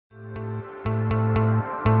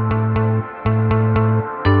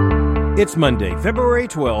It's Monday, February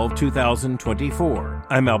 12, 2024.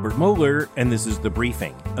 I'm Albert Mohler, and this is The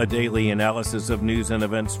Briefing, a daily analysis of news and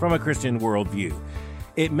events from a Christian worldview.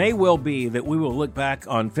 It may well be that we will look back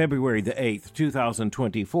on February the 8th,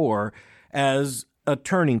 2024, as a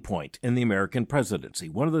turning point in the American presidency,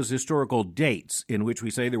 one of those historical dates in which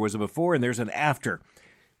we say there was a before and there's an after.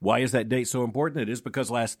 Why is that date so important? It is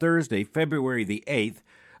because last Thursday, February the 8th,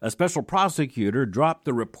 a special prosecutor dropped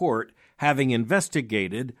the report having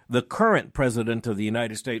investigated the current president of the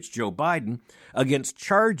United States, Joe Biden, against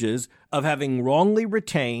charges of having wrongly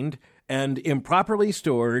retained and improperly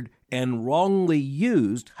stored and wrongly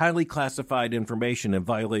used highly classified information in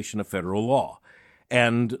violation of federal law.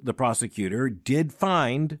 And the prosecutor did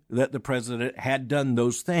find that the president had done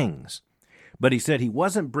those things. But he said he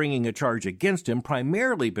wasn't bringing a charge against him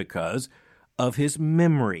primarily because of his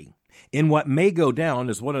memory. In what may go down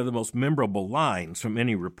as one of the most memorable lines from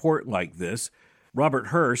any report like this, Robert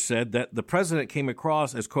Hur said that the president came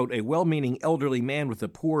across as, quote, a well-meaning elderly man with a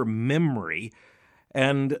poor memory.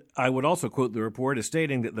 And I would also quote the report as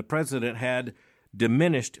stating that the president had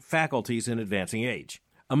diminished faculties in advancing age.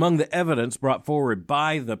 Among the evidence brought forward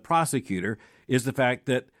by the prosecutor is the fact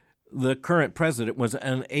that the current president was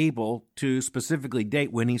unable to specifically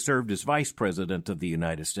date when he served as vice president of the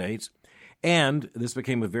United States. And this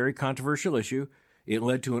became a very controversial issue. It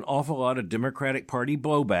led to an awful lot of Democratic Party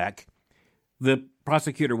blowback. The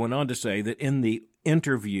prosecutor went on to say that in the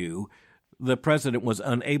interview, the president was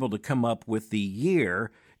unable to come up with the year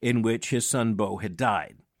in which his son Beau had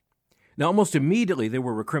died. Now, almost immediately, there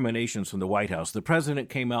were recriminations from the White House. The president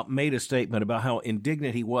came out, made a statement about how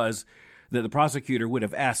indignant he was that the prosecutor would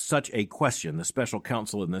have asked such a question, the special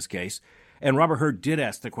counsel in this case, and Robert Hur did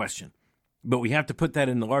ask the question. But we have to put that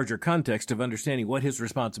in the larger context of understanding what his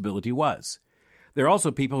responsibility was. There are also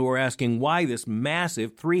people who are asking why this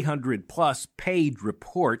massive 300-plus page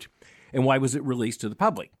report, and why was it released to the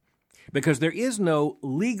public? Because there is no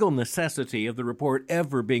legal necessity of the report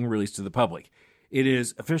ever being released to the public. It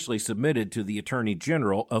is officially submitted to the Attorney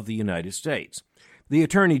General of the United States. The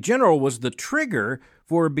Attorney General was the trigger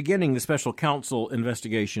for beginning the special counsel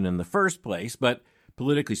investigation in the first place, but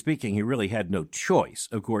politically speaking, he really had no choice.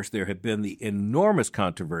 Of course, there had been the enormous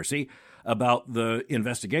controversy about the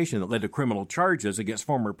investigation that led to criminal charges against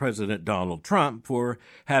former President Donald Trump for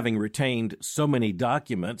having retained so many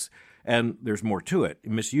documents, and there's more to it,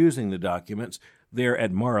 misusing the documents there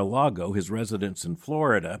at Mar-a-Lago, his residence in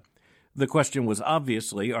Florida. The question was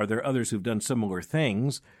obviously, are there others who've done similar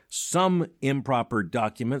things? Some improper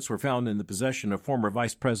documents were found in the possession of former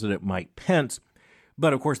Vice President Mike Pence.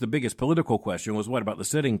 But, of course, the biggest political question was, what about the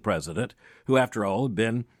sitting president, who, after all, had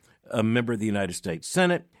been a member of the United States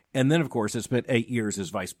Senate, and then, of course, had spent 8 years as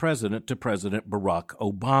vice president to President Barack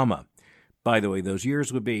Obama. By the way, those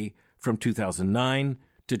years would be from 2009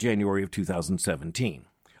 to January of 2017.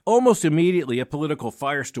 Almost immediately, a political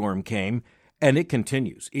firestorm came, and it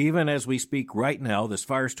continues. Even as we speak right now, this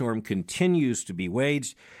firestorm continues to be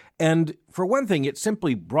waged. And for one thing, it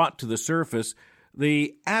simply brought to the surface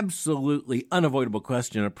the absolutely unavoidable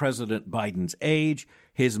question of President Biden's age,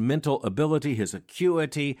 his mental ability, his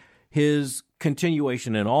acuity, his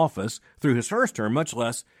continuation in office through his first term, much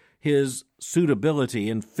less his suitability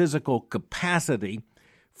and physical capacity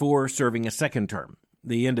for serving a second term,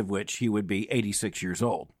 the end of which he would be 86 years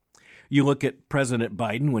old. You look at President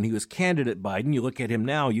Biden when he was candidate Biden, you look at him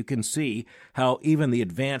now, you can see how even the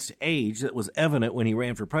advanced age that was evident when he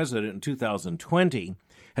ran for president in 2020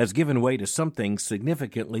 has given way to something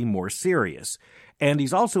significantly more serious. And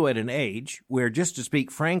he's also at an age where, just to speak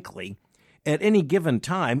frankly, at any given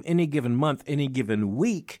time, any given month, any given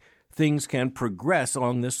week, things can progress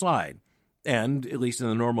along this slide. And, at least in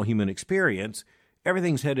the normal human experience,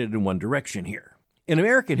 everything's headed in one direction here. In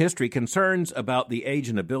American history, concerns about the age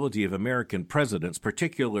and ability of American presidents,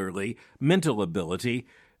 particularly mental ability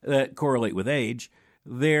that correlate with age,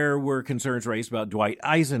 there were concerns raised about Dwight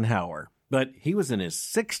Eisenhower, but he was in his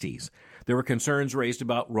 60s. There were concerns raised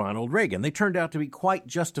about Ronald Reagan. They turned out to be quite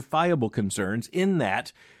justifiable concerns in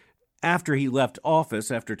that after he left office,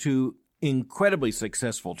 after 2 incredibly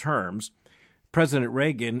successful terms, President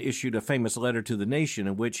Reagan issued a famous letter to the nation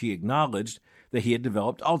in which he acknowledged that he had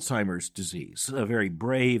developed Alzheimer's disease, a very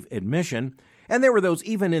brave admission. And there were those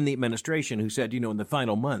even in the administration who said, in the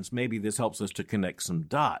final months, maybe this helps us to connect some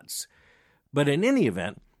dots. But in any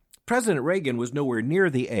event, President Reagan was nowhere near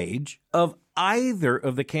the age of either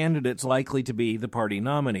of the candidates likely to be the party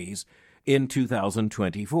nominees in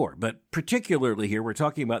 2024. But particularly here, we're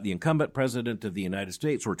talking about the incumbent president of the United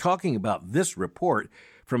States. We're talking about this report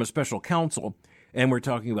from a special counsel, and we're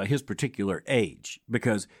talking about his particular age.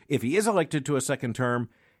 Because if he is elected to a second term,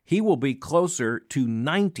 he will be closer to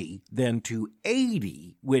 90 than to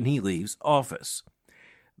 80 when he leaves office.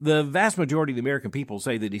 The vast majority of the American people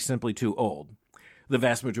say that he's simply too old. The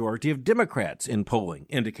vast majority of Democrats in polling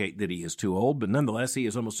indicate that he is too old, but nonetheless, he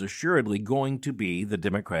is almost assuredly going to be the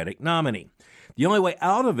Democratic nominee. The only way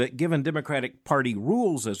out of it, given Democratic Party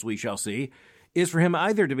rules, as we shall see, is for him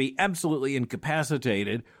either to be absolutely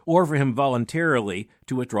incapacitated or for him voluntarily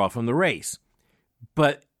to withdraw from the race.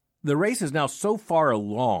 But the race is now so far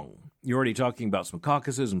along. You're already talking about some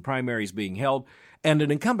caucuses and primaries being held, and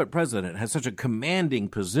an incumbent president has such a commanding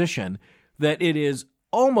position that it is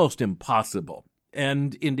almost impossible,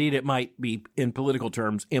 and indeed it might be, in political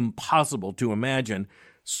terms, impossible to imagine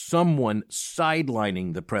someone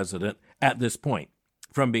sidelining the president at this point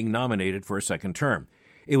from being nominated for a second term.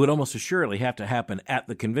 It would almost assuredly have to happen at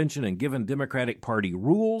the convention, and given Democratic Party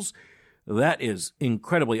rules, that is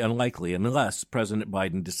incredibly unlikely unless President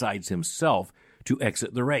Biden decides himself to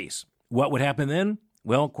exit the race. What would happen then?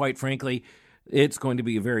 Well, quite frankly, it's going to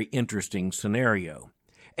be a very interesting scenario.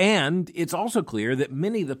 And it's also clear that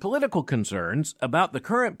many of the political concerns about the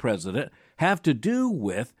current president have to do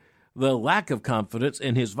with the lack of confidence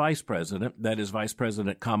in his vice president, that is Vice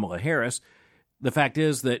President Kamala Harris. The fact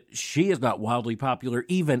is that she is not wildly popular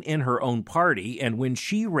even in her own party, and when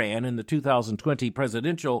she ran in the 2020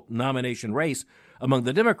 presidential nomination race among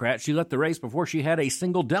the Democrats, she left the race before she had a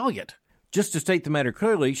single delegate. Just to state the matter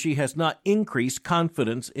clearly, she has not increased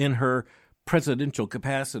confidence in her presidential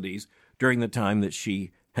capacities during the time that she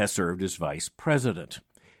has served as vice president.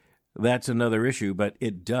 That's another issue, but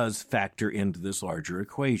it does factor into this larger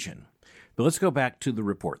equation. But let's go back to the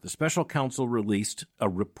report. The special counsel released a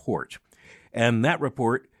report, and that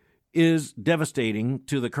report is devastating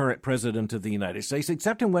to the current president of the United States,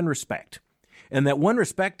 except in one respect. And that one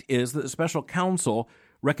respect is that the special counsel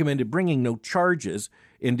recommended bringing no charges.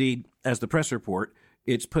 Indeed, as the press report,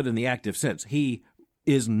 it's put in the active sense. He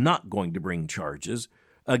is not going to bring charges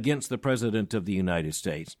against the president of the United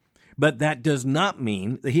States. But that does not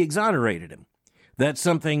mean that he exonerated him. That's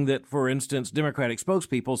something that, for instance, Democratic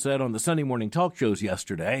spokespeople said on the Sunday morning talk shows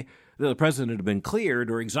yesterday, that the president had been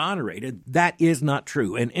cleared or exonerated. That is not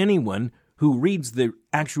true. And anyone who reads the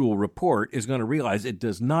actual report is going to realize it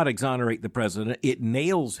does not exonerate the president. It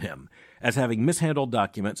nails him as having mishandled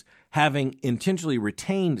documents, having intentionally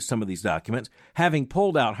retained some of these documents, having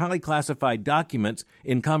pulled out highly classified documents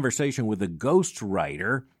in conversation with a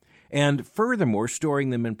ghostwriter, and furthermore, storing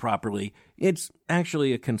them improperly. It's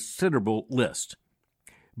actually a considerable list.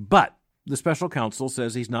 But the special counsel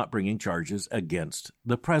says he's not bringing charges against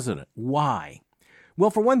the president. Why? Well,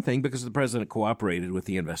 for one thing, because the president cooperated with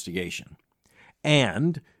the investigation.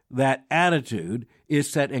 And that attitude is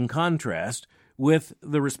set in contrast with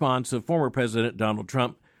the response of former President Donald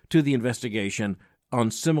Trump to the investigation on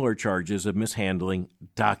similar charges of mishandling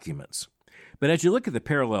documents. But as you look at the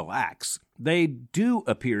parallel acts, they do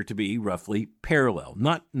appear to be roughly parallel,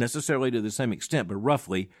 not necessarily to the same extent, but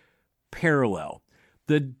roughly parallel.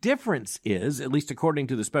 The difference is, at least according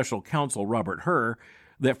to the special counsel Robert Hur,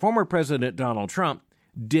 that former President Donald Trump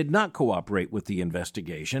did not cooperate with the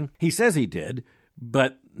investigation. He says he did,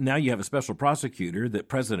 but now you have a special prosecutor that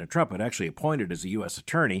President Trump had actually appointed as a U.S.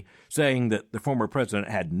 attorney saying that the former president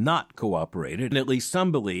had not cooperated. And at least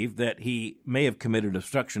some believe that he may have committed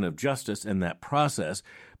obstruction of justice in that process.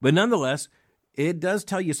 But nonetheless, it does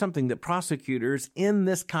tell you something that prosecutors in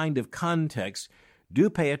this kind of context do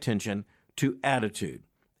pay attention to attitude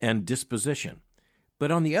and disposition.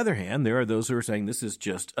 But on the other hand, there are those who are saying this is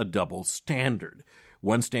just a double standard.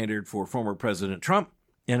 One standard for former President Trump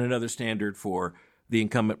and another standard for the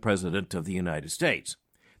incumbent president of the United States.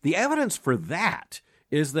 The evidence for that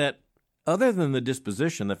is that other than the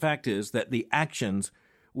disposition, the fact is that the actions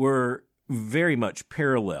were very much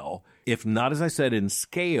parallel, if not, as I said, in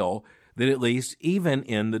scale, that at least even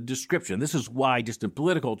in the description. This is why, just in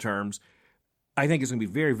political terms, I think it's going to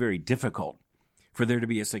be very, very difficult for there to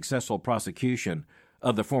be a successful prosecution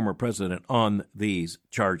of the former president on these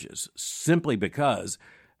charges, simply because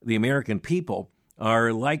the American people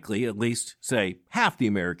are likely, at least say half the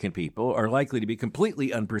American people, are likely to be completely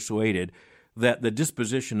unpersuaded that the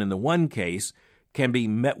disposition in the one case can be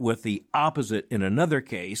met with the opposite in another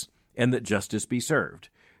case and that justice be served.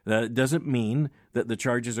 That doesn't mean that the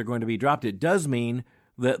charges are going to be dropped. It does mean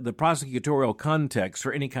that the prosecutorial context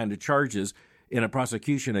for any kind of charges in a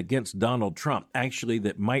prosecution against Donald Trump, actually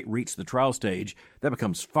that might reach the trial stage, that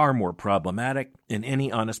becomes far more problematic, and any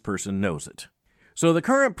honest person knows it. So the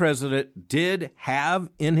current president did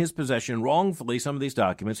have in his possession wrongfully some of these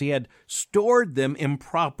documents. He had stored them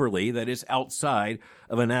improperly, that is, outside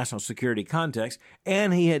of a national security context,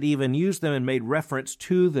 and he had even used them and made reference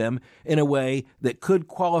to them in a way that could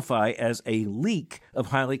qualify as a leak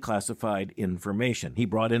of highly classified information. He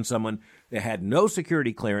brought in someone that had no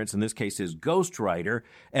security clearance, in this case his ghostwriter,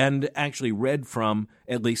 and actually read from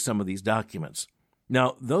at least some of these documents.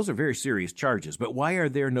 Now, those are very serious charges, but why are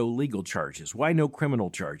there no legal charges? Why no criminal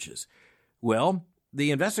charges? Well,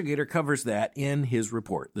 the investigator covers that in his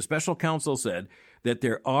report. The special counsel said that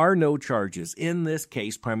there are no charges in this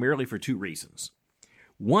case primarily for two reasons.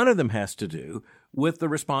 One of them has to do with the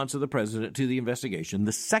response of the president to the investigation.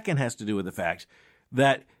 The second has to do with the fact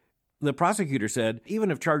that the prosecutor said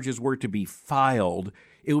even if charges were to be filed,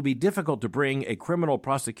 it would be difficult to bring a criminal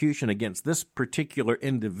prosecution against this particular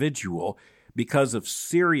individual because of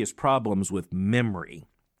serious problems with memory.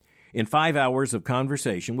 In 5 hours of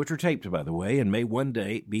conversation, which were taped, by the way, and may one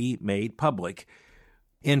day be made public,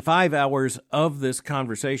 in 5 hours of this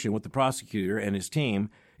conversation with the prosecutor and his team,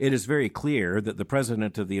 it is very clear that the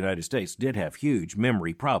President of the United States did have huge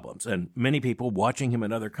memory problems, and many people watching him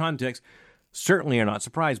in other contexts certainly are not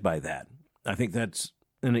surprised by that. I think that's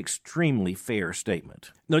an extremely fair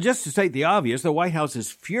statement. Now, just to state the obvious, the White House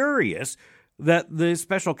is furious that the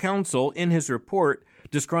special counsel in his report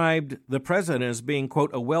described the president as being,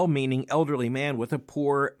 quote, a well-meaning elderly man with a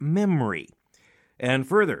poor memory. And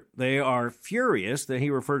further, they are furious that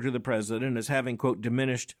he referred to the president as having, quote,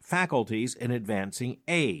 diminished faculties in advancing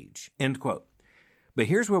age, end quote. But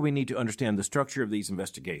here's where we need to understand the structure of these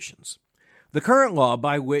investigations. The current law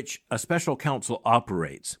by which a special counsel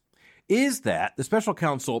operates is that the special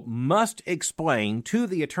counsel must explain to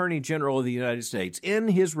the Attorney General of the United States in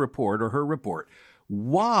his report or her report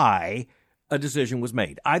why a decision was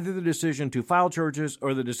made, either the decision to file charges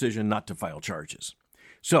or the decision not to file charges.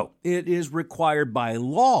 So it is required by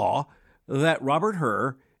law that Robert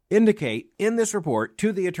Hur indicate in this report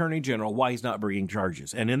to the Attorney General why he's not bringing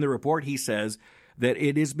charges. And in the report, he says that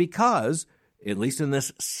it is because, at least in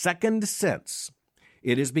this second sense,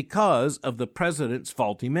 it is because of the president's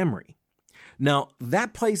faulty memory. Now,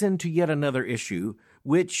 that plays into yet another issue,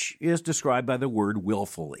 which is described by the word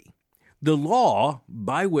willfully. The law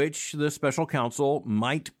by which the special counsel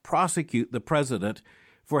might prosecute the president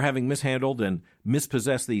for having mishandled and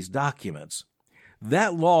mispossessed these documents,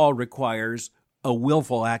 that law requires a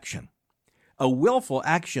willful action. A willful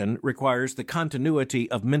action requires the continuity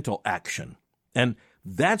of mental action, and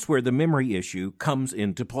that's where the memory issue comes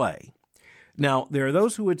into play. Now, there are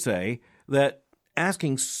those who would say that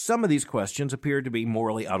asking some of these questions appear to be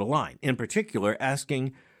morally out of line, in particular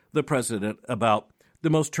asking the president about the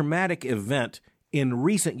most traumatic event in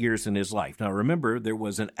recent years in his life. Now, remember, there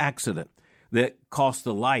was an accident that cost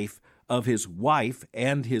the life of his wife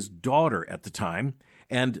and his daughter at the time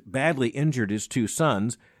and badly injured his two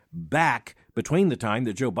sons back between the time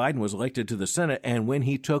that Joe Biden was elected to the Senate and when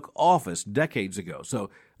he took office decades ago. So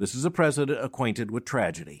this is a president acquainted with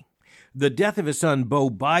tragedy. The death of his son, Beau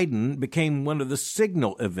Biden, became one of the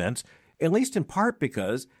signal events, at least in part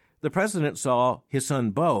because the president saw his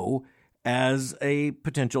son, Beau, as a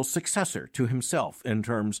potential successor to himself in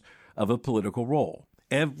terms of a political role.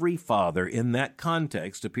 Every father in that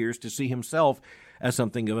context appears to see himself as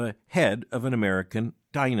something of a head of an American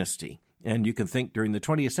dynasty. And you can think during the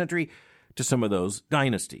 20th century to some of those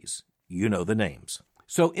dynasties. You know the names.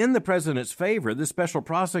 So in the president's favor, the special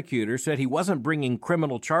prosecutor said he wasn't bringing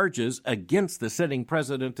criminal charges against the sitting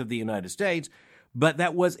president of the United States, but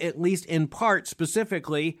that was at least in part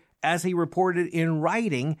specifically, as he reported in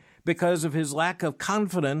writing, because of his lack of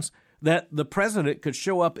confidence that the president could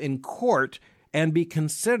show up in court and be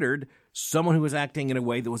considered someone who was acting in a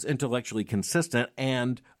way that was intellectually consistent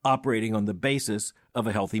and operating on the basis of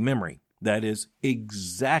a healthy memory. That is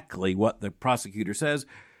exactly what the prosecutor says,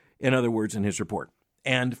 in other words, in his report.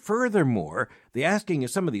 And furthermore, the asking of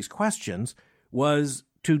some of these questions was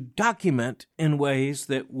to document in ways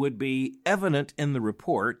that would be evident in the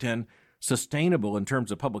report and sustainable in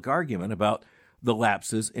terms of public argument about the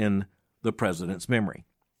lapses in the president's memory.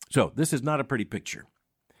 So this is not a pretty picture.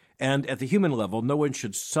 And at the human level, no one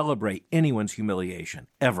should celebrate anyone's humiliation,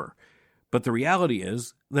 ever. But the reality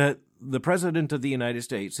is that the President of the United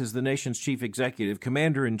States is the nation's chief executive,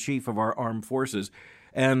 commander-in-chief of our armed forces,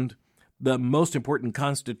 and the most important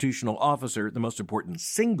constitutional officer, the most important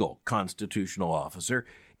single constitutional officer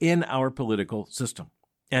in our political system.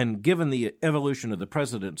 And given the evolution of the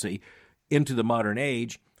presidency into the modern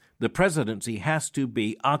age, the presidency has to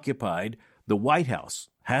be occupied, the White House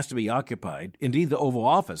has to be occupied, indeed the Oval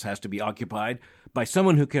Office has to be occupied by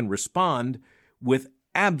someone who can respond with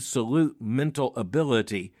absolute mental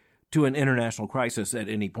ability to an international crisis at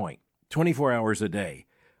any point, 24 hours a day,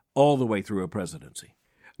 all the way through a presidency.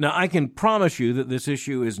 Now, I can promise you that this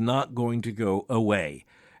issue is not going to go away,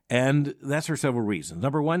 and that's for several reasons.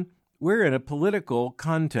 Number one, we're in a political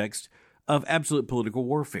context of absolute political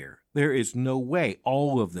warfare. There is no way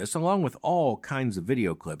all of this, along with all kinds of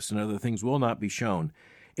video clips and other things, will not be shown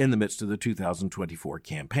in the midst of the 2024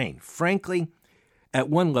 campaign. Frankly, at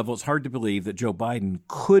one level, it's hard to believe that Joe Biden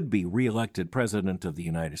could be reelected president of the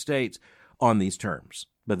United States on these terms.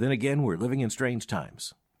 But then again, we're living in strange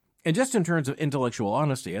times. And just in terms of intellectual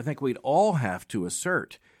honesty, I think we'd all have to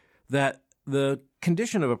assert that the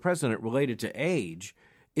condition of a president related to age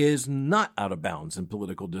is not out of bounds in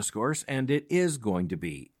political discourse, and it is going to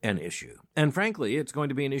be an issue. And frankly, it's going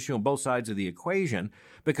to be an issue on both sides of the equation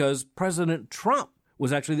because President Trump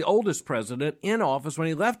was actually the oldest president in office when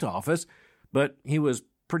he left office, but he was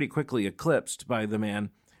pretty quickly eclipsed by the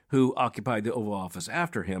man who occupied the Oval Office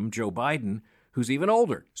after him, Joe Biden, who's even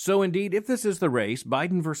older. So indeed, if this is the race,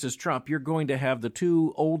 Biden versus Trump, you're going to have the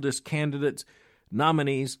two oldest candidates,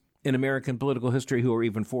 nominees in American political history who are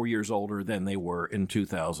even 4 years older than they were in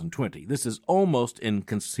 2020. This is almost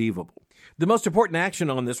inconceivable. The most important action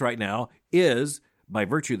on this right now is, by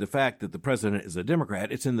virtue of the fact that the president is a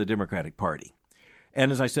Democrat, it's in the Democratic Party.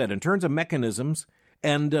 And as I said, in terms of mechanisms,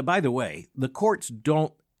 and by the way, the courts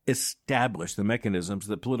don't establish the mechanisms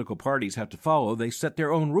that political parties have to follow. They set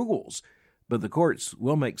their own rules, but the courts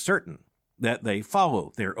will make certain that they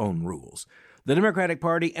follow their own rules. The Democratic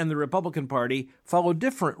Party and the Republican Party follow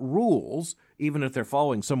different rules, even if they're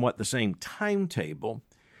following somewhat the same timetable.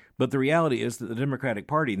 But the reality is that the Democratic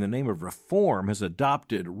Party, in the name of reform, has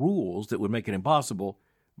adopted rules that would make it impossible,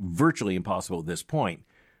 virtually impossible at this point,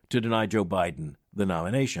 to deny Joe Biden the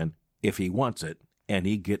nomination if he wants it and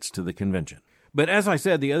he gets to the convention. But as I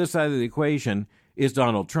said, the other side of the equation is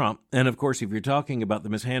Donald Trump. And of course, if you're talking about the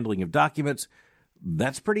mishandling of documents,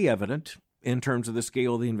 that's pretty evident in terms of the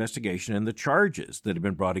scale of the investigation and the charges that have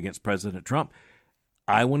been brought against President Trump.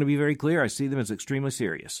 I want to be very clear. I see them as extremely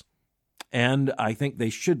serious. And I think they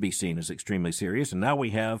should be seen as extremely serious. And now we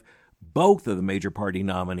have both of the major party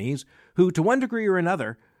nominees who, to one degree or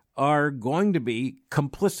another, are going to be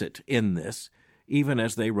complicit in this, even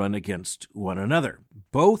as they run against one another.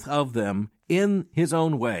 Both of them, in his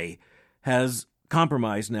own way, has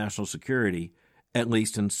compromised national security, at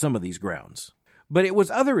least in some of these grounds. But it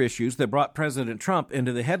was other issues that brought President Trump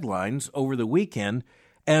into the headlines over the weekend,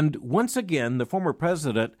 and once again, the former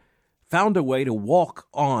president found a way to walk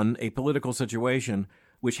on a political situation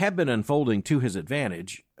which had been unfolding to his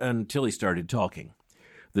advantage until he started talking.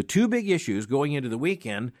 The two big issues going into the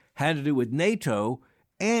weekend had to do with NATO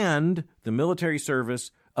and the military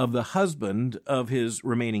service of the husband of his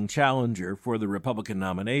remaining challenger for the Republican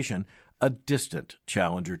nomination, a distant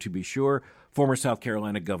challenger to be sure, former South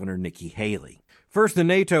Carolina Governor Nikki Haley. First, the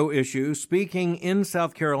NATO issue. Speaking in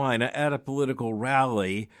South Carolina at a political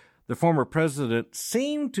rally, the former president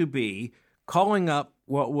seemed to be calling up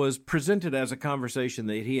what was presented as a conversation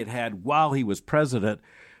that he had had while he was president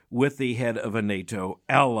with the head of a NATO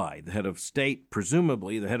ally, the head of state,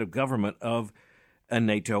 presumably the head of government of a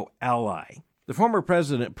NATO ally. The former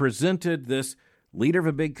president presented this leader of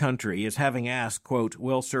a big country as having asked, quote,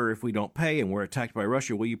 "Well, sir, if we don't pay and we're attacked by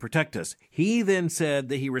Russia, will you protect us?" He then said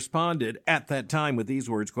that he responded at that time with these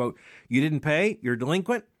words, quote, "You didn't pay? You're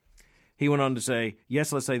delinquent?" He went on to say,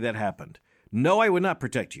 "Yes, let's say that happened. No, I would not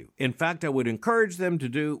protect you. In fact, I would encourage them to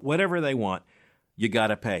do whatever they want. You got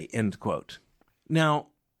to pay," end quote. Now,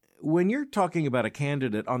 when you're talking about a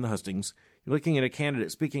candidate on the hustings, you're looking at a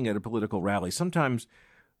candidate speaking at a political rally, sometimes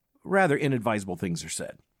rather inadvisable things are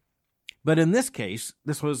said. But in this case,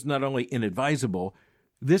 this was not only inadvisable,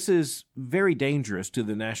 this is very dangerous to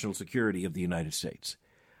the national security of the United States.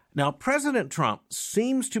 Now, President Trump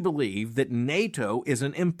seems to believe that NATO is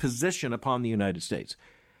an imposition upon the United States.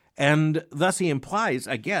 And thus he implies,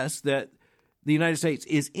 I guess, that the United States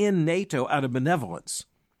is in NATO out of benevolence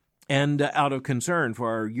and out of concern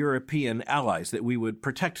for our European allies, that we would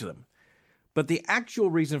protect them. But the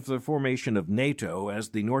actual reason for the formation of NATO as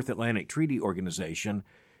the North Atlantic Treaty Organization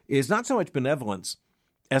is not so much benevolence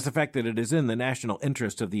as the fact that it is in the national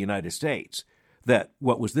interest of the United States that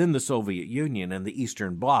what was then the Soviet Union and the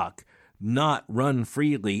Eastern Bloc not run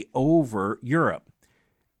freely over Europe,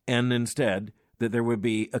 and instead that there would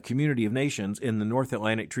be a community of nations in the North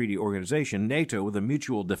Atlantic Treaty Organization, NATO, with a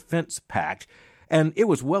mutual defense pact. And it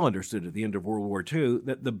was well understood at the end of World War II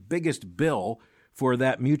that the biggest bill for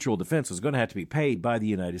that mutual defense was going to have to be paid by the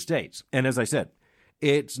United States. And as I said,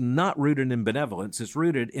 it's not rooted in benevolence. It's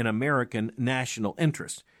rooted in American national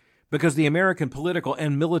interest. because the American political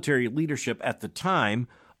and military leadership at the time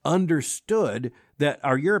understood that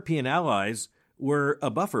our European allies were a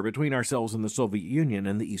buffer between ourselves and the Soviet Union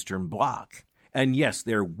and the Eastern Bloc. And yes,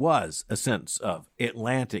 there was a sense of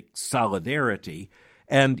Atlantic solidarity.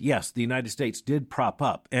 And yes, the United States did prop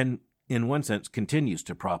up, and in one sense continues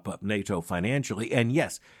to prop up NATO financially. And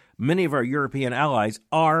yes, many of our European allies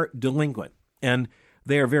are delinquent, and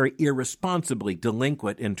they are very irresponsibly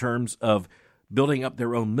delinquent in terms of building up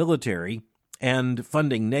their own military and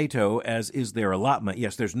funding NATO as is their allotment.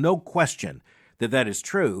 Yes, there's no question that that is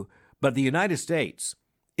true, but the United States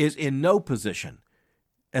is in no position.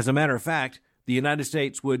 As a matter of fact, the United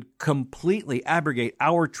States would completely abrogate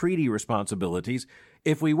our treaty responsibilities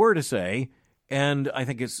if we were to say, and I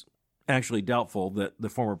think it's actually doubtful that the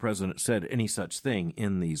former president said any such thing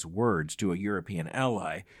in these words to a European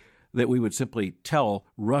ally, that we would simply tell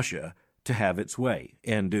Russia to have its way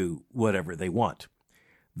and do whatever they want.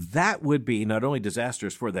 That would be not only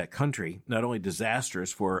disastrous for that country, not only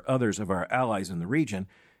disastrous for others of our allies in the region,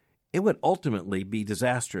 it would ultimately be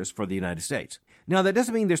disastrous for the United States. Now, that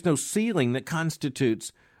doesn't mean there's no ceiling that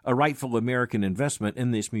constitutes a rightful American investment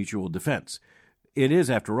in this mutual defense. It is,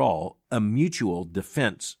 after all, a mutual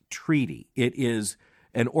defense treaty. It is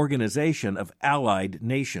an organization of allied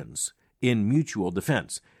nations in mutual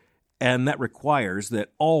defense, and that requires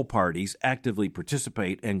that all parties actively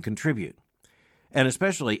participate and contribute. And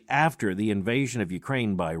especially after the invasion of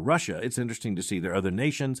Ukraine by Russia, it's interesting to see there are other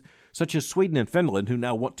nations, such as Sweden and Finland, who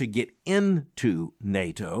now want to get into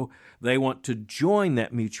NATO. They want to join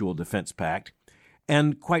that mutual defense pact.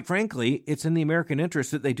 And quite frankly, it's in the American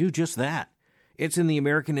interest that they do just that. It's in the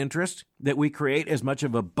American interest that we create as much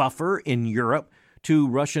of a buffer in Europe to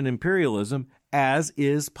Russian imperialism as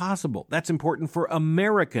is possible. That's important for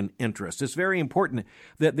American interests. It's very important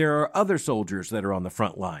that there are other soldiers that are on the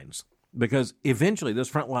front lines, because eventually those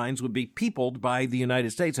front lines would be peopled by the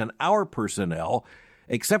United States and our personnel,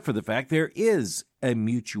 except for the fact there is a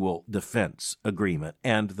mutual defense agreement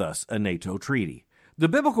and thus a NATO treaty. The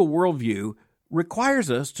biblical worldview requires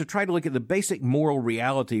us to try to look at the basic moral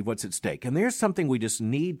reality of what's at stake. And there's something we just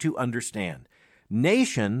need to understand.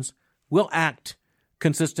 Nations will act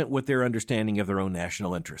consistent with their understanding of their own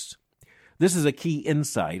national interests. This is a key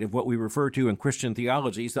insight of what we refer to in Christian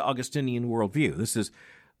theology as the Augustinian worldview. This is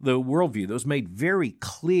the worldview that was made very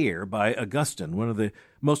clear by Augustine, one of the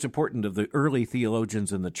most important of the early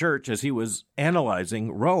theologians in the church, as he was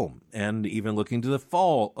analyzing Rome and even looking to the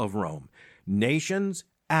fall of Rome. Nations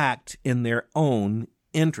act in their own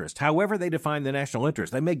interest, however they define the national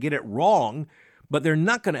interest. They may get it wrong, but they're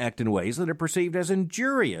not going to act in ways that are perceived as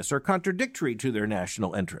injurious or contradictory to their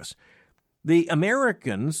national interests. The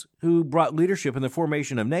Americans who brought leadership in the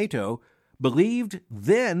formation of NATO believed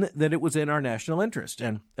then that it was in our national interest,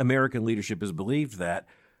 and American leadership has believed that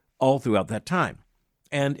all throughout that time.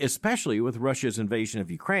 And especially with Russia's invasion of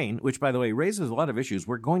Ukraine, which, by the way, raises a lot of issues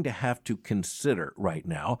we're going to have to consider right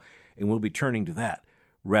now, and we'll be turning to that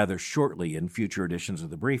rather shortly in future editions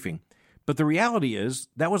of the briefing. But the reality is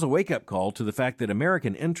that was a wake-up call to the fact that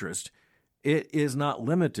American interest, it is not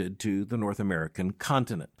limited to the North American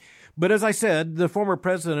continent. But as I said, the former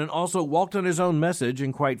president also walked on his own message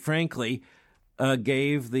and, quite frankly,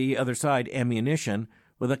 gave the other side ammunition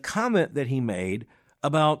with a comment that he made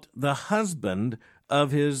about the husband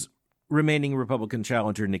of his remaining Republican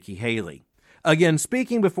challenger, Nikki Haley. Again,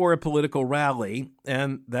 speaking before a political rally,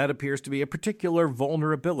 and that appears to be a particular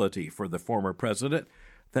vulnerability for the former president.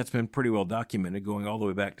 That's been pretty well documented going all the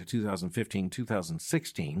way back to 2015,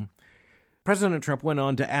 2016. President Trump went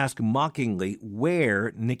on to ask mockingly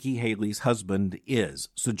where Nikki Haley's husband is,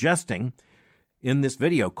 suggesting in this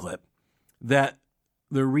video clip that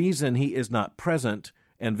the reason he is not present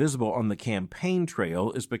and visible on the campaign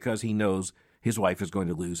trail is because he knows his wife is going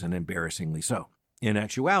to lose, and embarrassingly so. In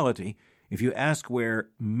actuality, if you ask where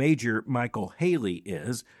Major Michael Haley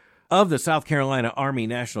is, of the South Carolina Army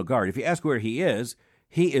National Guard, if you ask where he is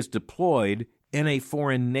deployed in a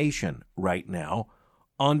foreign nation right now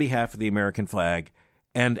on behalf of the American flag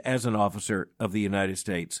and as an officer of the United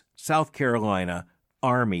States South Carolina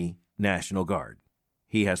Army National Guard.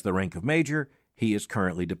 He has the rank of major. He is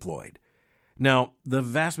currently deployed. Now, the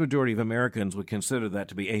vast majority of Americans would consider that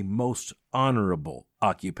to be a most honorable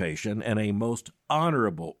occupation and a most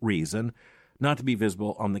honorable reason not to be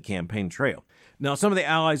visible on the campaign trail. Now, some of the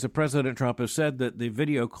allies of President Trump have said that the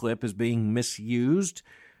video clip is being misused,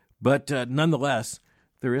 but nonetheless,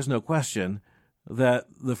 there is no question that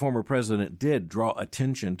the former president did draw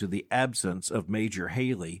attention to the absence of Major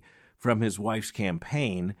Haley from his wife's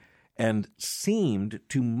campaign and seemed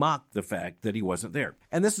to mock the fact that he wasn't there.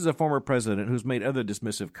 And this is a former president who's made other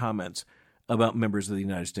dismissive comments about members of the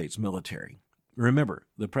United States military. Remember,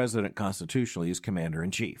 the president constitutionally is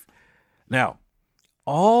commander-in-chief. Now,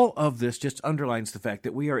 all of this just underlines the fact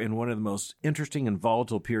that we are in one of the most interesting and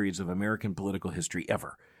volatile periods of American political history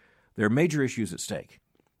ever. There are major issues at stake.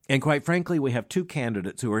 And quite frankly, we have two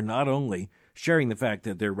candidates who are not only sharing the fact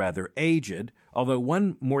that they're rather aged, although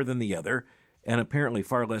one more than the other, and apparently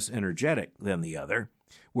far less energetic than the other,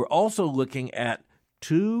 we're also looking at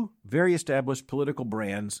two very established political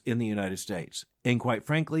brands in the United States. And quite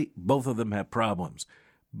frankly, both of them have problems.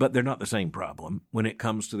 But they're not the same problem when it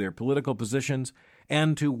comes to their political positions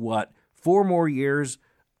and to what 4 more years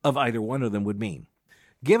of either one of them would mean.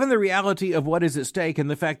 Given the reality of what is at stake and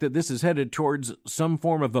the fact that this is headed towards some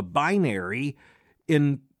form of a binary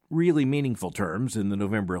in really meaningful terms in the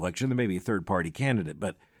November election, there may be a third-party candidate,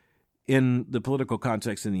 but in the political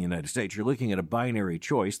context in the United States, you're looking at a binary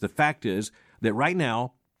choice. The fact is that right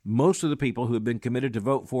now, most of the people who have been committed to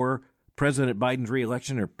vote for President Biden's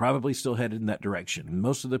re-election are probably still headed in that direction. And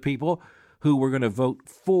most of the people who were going to vote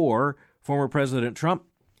for former President Trump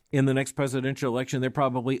in the next presidential election, they're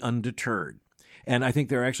probably undeterred. And I think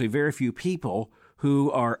there are actually very few people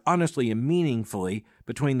who are honestly and meaningfully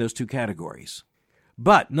between those two categories.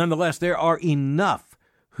 But nonetheless, there are enough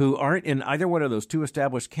who aren't in either one of those two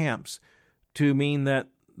established camps to mean that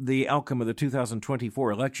the outcome of the 2024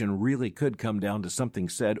 election really could come down to something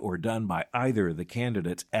said or done by either of the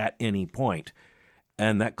candidates at any point.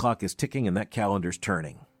 And that clock is ticking and that calendar's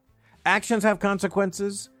turning. Actions have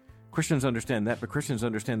consequences. Christians understand that, but Christians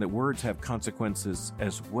understand that words have consequences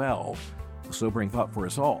as well. A sobering thought for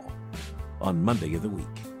us all on Monday of the week.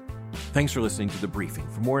 Thanks for listening to The Briefing.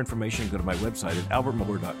 For more information, go to my website at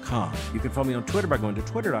albertmohler.com. You can follow me on Twitter by going to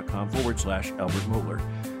twitter.com/Albert Mohler.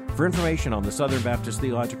 For information on the Southern Baptist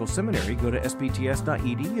Theological Seminary, go to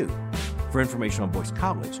sbts.edu. For information on Boyce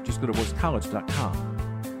College, just go to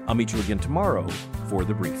boycecollege.com. I'll meet you again tomorrow for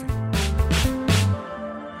The Briefing.